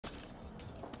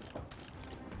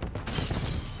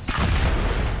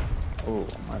Ooh,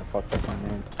 I might have fucked up my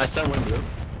name. I stun one blue.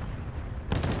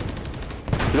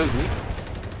 Blue's weak.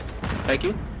 Thank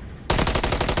you.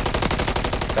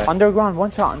 Okay. Underground,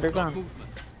 one shot, underground.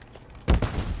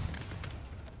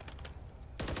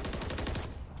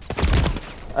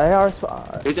 AR,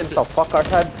 what the fuck, our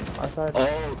side?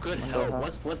 Oh, good hell.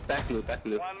 What's back blue, back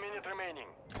blue. 1 minute remaining.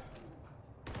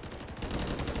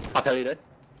 I'll tell you that.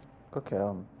 Go kill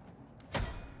him.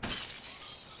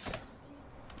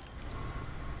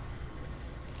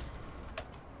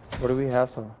 What do we have,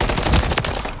 so?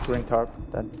 Green tarp,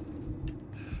 dead.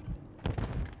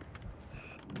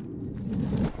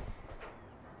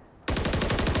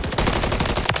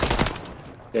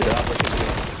 Yeah, they're opposite.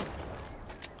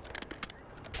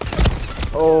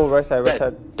 Oh, right side, right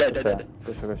side. Dead.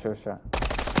 Good shot.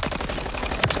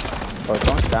 Oh,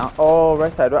 going down. Oh,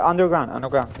 right side, right, underground.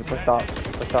 He pushed out.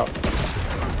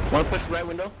 One push right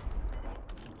window.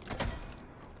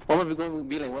 One more going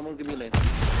B lane,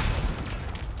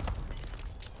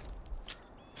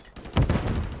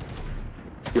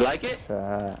 You like it?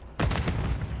 Shit.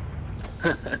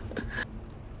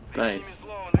 Nice. Team is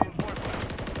low on reinforcement.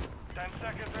 10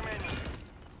 seconds remaining.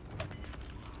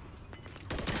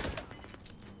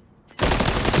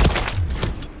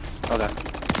 Okay.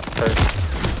 First.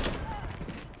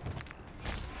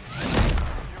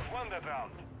 You've won that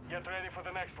round. Get ready for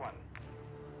the next one.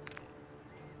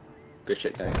 Good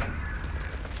shit, guys.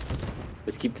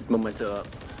 Let's keep this momentum up.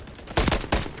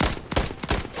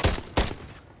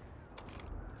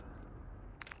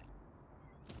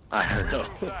 I don't know.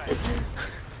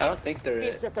 I don't think there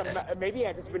is. It's just maybe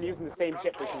I've just been using the same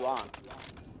shit for too long.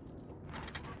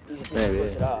 Maybe.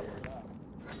 Switch it up.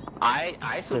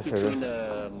 I switch between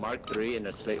the Mark III and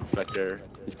the Slate Reflector.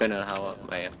 Depending on how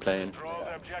I am playing. Control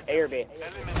the objective. A or B?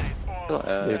 Eliminate all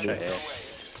Let's try A.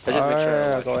 Let's just make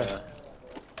sure I go watch, ahead.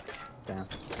 Damn.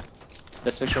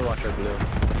 let's make sure I watch our blue.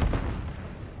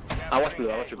 I watch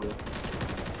blue.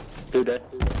 Blue dead.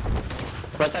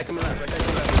 Right side coming left.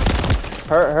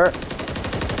 Hurt.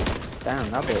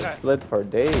 Damn, that boy slid for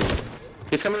days.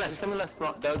 He's coming left,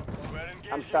 Doug.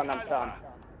 I'm stunned.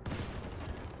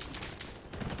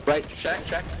 Right,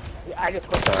 check. Yeah, I just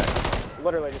quit. Sorry.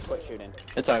 Literally just quit shooting.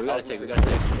 It's alright, we gotta take.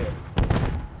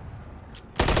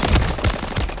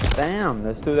 Damn,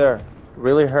 there's two there.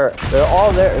 Really hurt. They're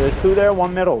all there. There's two there,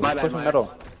 one middle. My bad, Pushing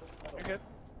middle. You're good.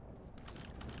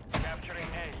 Capturing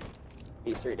A.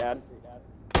 B Street, Dad.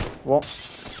 One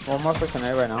more pushing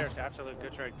A right now. There's absolute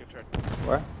good trade.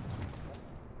 Where?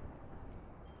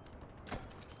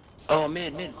 Oh,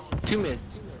 mid. Two mid.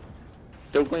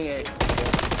 They're going A.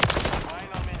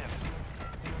 Final minute.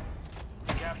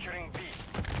 Capturing B.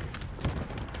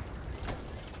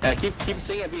 Keep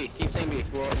saying B.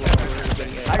 We're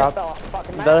getting A. I just fell off the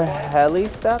fucking map. The heli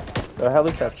steps? The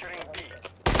heli steps. Capturing B.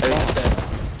 Everything's dead.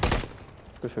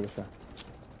 Good shot.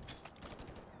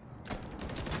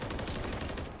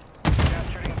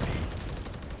 Capturing B.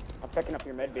 I'm picking up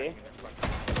your mid B.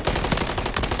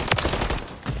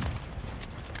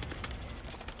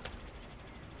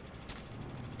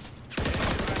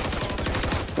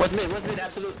 What's mid?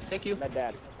 Absolute. Thank you. Mid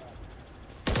Dad.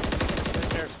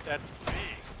 There's that B.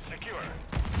 Secure.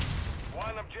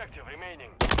 One objective remaining.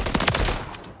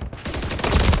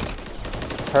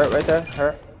 Hurt right there.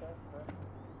 Hurt.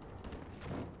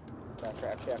 That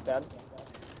trap shaft, Dad.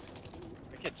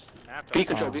 B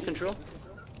control.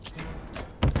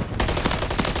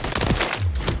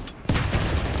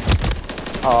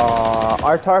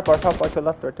 Our tarp, watch your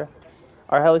left right there.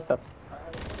 Our heli steps.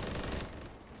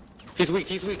 He's weak.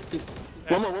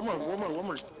 One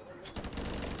more.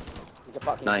 He's a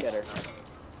fucking Nice. shitter.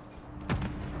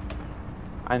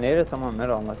 I needed someone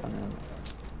middle unless I knew.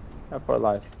 Yeah, for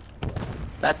life.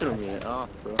 That threw me off,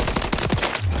 bro.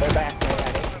 They're back.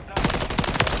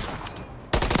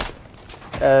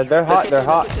 They're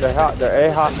hot. They're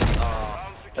A hot.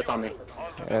 That's on me.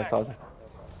 Yeah, I told you.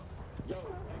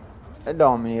 It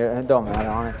don't matter,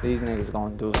 honestly. These niggas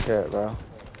gonna do shit, bro.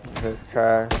 It's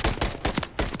trash.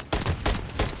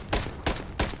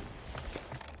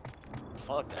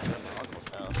 Fuck that.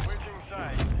 Switching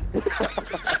sides.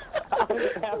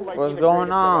 What's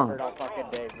going on?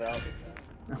 Day, bro.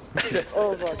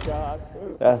 Oh my god.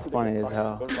 That's funny as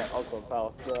hell. Go to my uncle's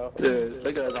house, bro. Dude,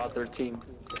 look at us all 13.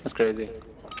 That's crazy.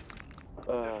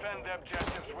 Defend the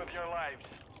objectives with your lives.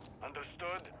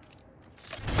 Understood?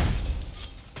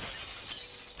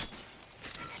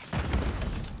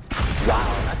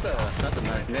 Wow, that's a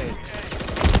nice name.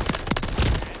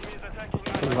 Enemies attacking us.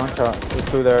 There's one shot. There's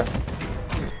two there.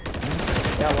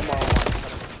 Yeah, one more.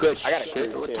 Good I got a shit.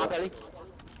 cruise, too. Top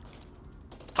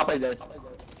alley dead.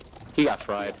 He got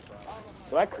fried.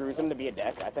 Do I cruise him to be a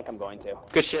dick? I think I'm going to.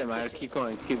 Good shit, man. Keep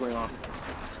going on.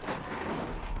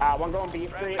 One going B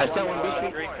Street. I still want B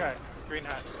Street. Green cut. Green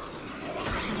hot.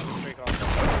 Green call.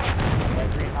 Yeah,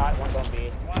 green hot, one going B.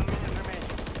 1 minute remaining.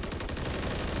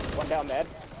 One down mid.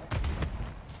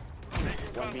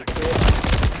 Taking One B contact.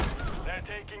 Street. They're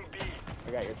taking B.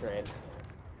 I got your trade.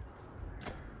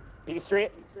 B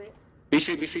Street. B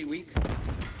Street weak.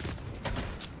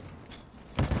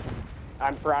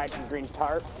 I'm fried from green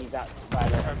tarp. He's out by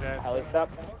the I'm dead. heli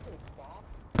steps.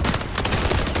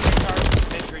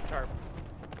 Green tarp.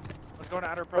 Let's go to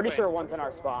outer propane. Pretty sure one's in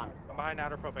our spawn. I'm behind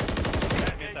outer propane.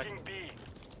 Give me a Taking second. B.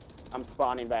 I'm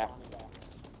spawning back.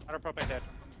 Outer propane dead.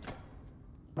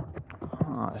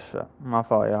 Oh shit. My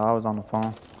fault, yeah. I was on the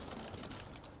phone.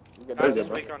 Good Guys, good, is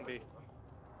bro. weak on B.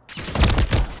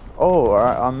 Oh,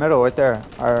 our middle right there.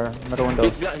 Our middle window.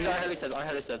 He's on heli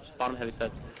steps. Bottom heli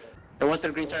steps. And once the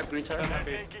green tarp. Seven on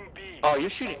B. Taking B. Oh, you're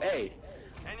shooting. Hey,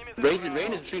 Enemies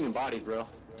Rain is shooting bodies, bro.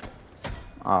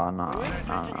 Oh no.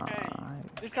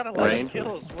 He's got 11 Rain.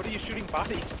 kills. What are you shooting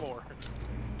bodies for?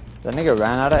 The nigga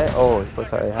ran out of it. Oh, he's supposed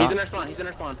to He's in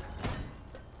our spawn.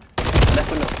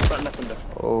 Left window. Front left window.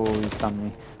 Oh, he stunned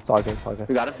me. It's all good. It's all We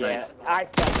good. got him. Yeah, Nice. I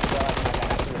stepped so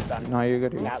I was done. No, you're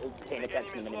good. You're good. Not paying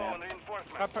attention to the low on minimap.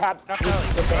 reinforcement. Top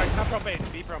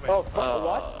propane. B propane. Oh,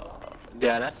 what?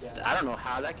 Yeah, I don't know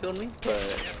how that killed me,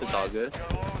 but it's all good.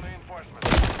 You're low on reinforcement.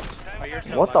 Oh, you're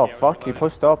still What the alive, yeah, fuck? He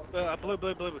pushed up. Blue.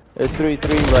 It's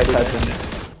 3-3 right side to me.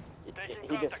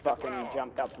 He just fucking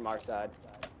jumped up from our side.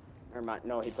 Or my,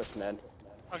 no, he pushed mid.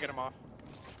 I'll get him off.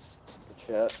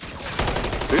 Good shit.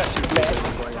 We got two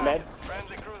people going on. Mid.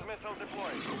 Friendly cruise missile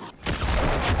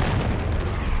deployed.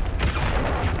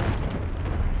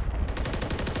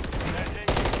 They're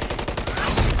taking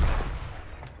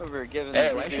We're giving Hey,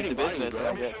 the why are you shooting bodies, business. bro?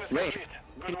 I'm just Ray,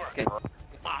 Good work.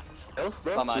 Hills,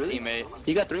 bro? on my Really? teammate.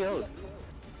 You got 3 O's.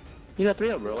 You got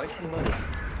 3 O's, bro. Why are you shooting bodies?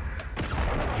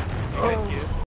 Thank you.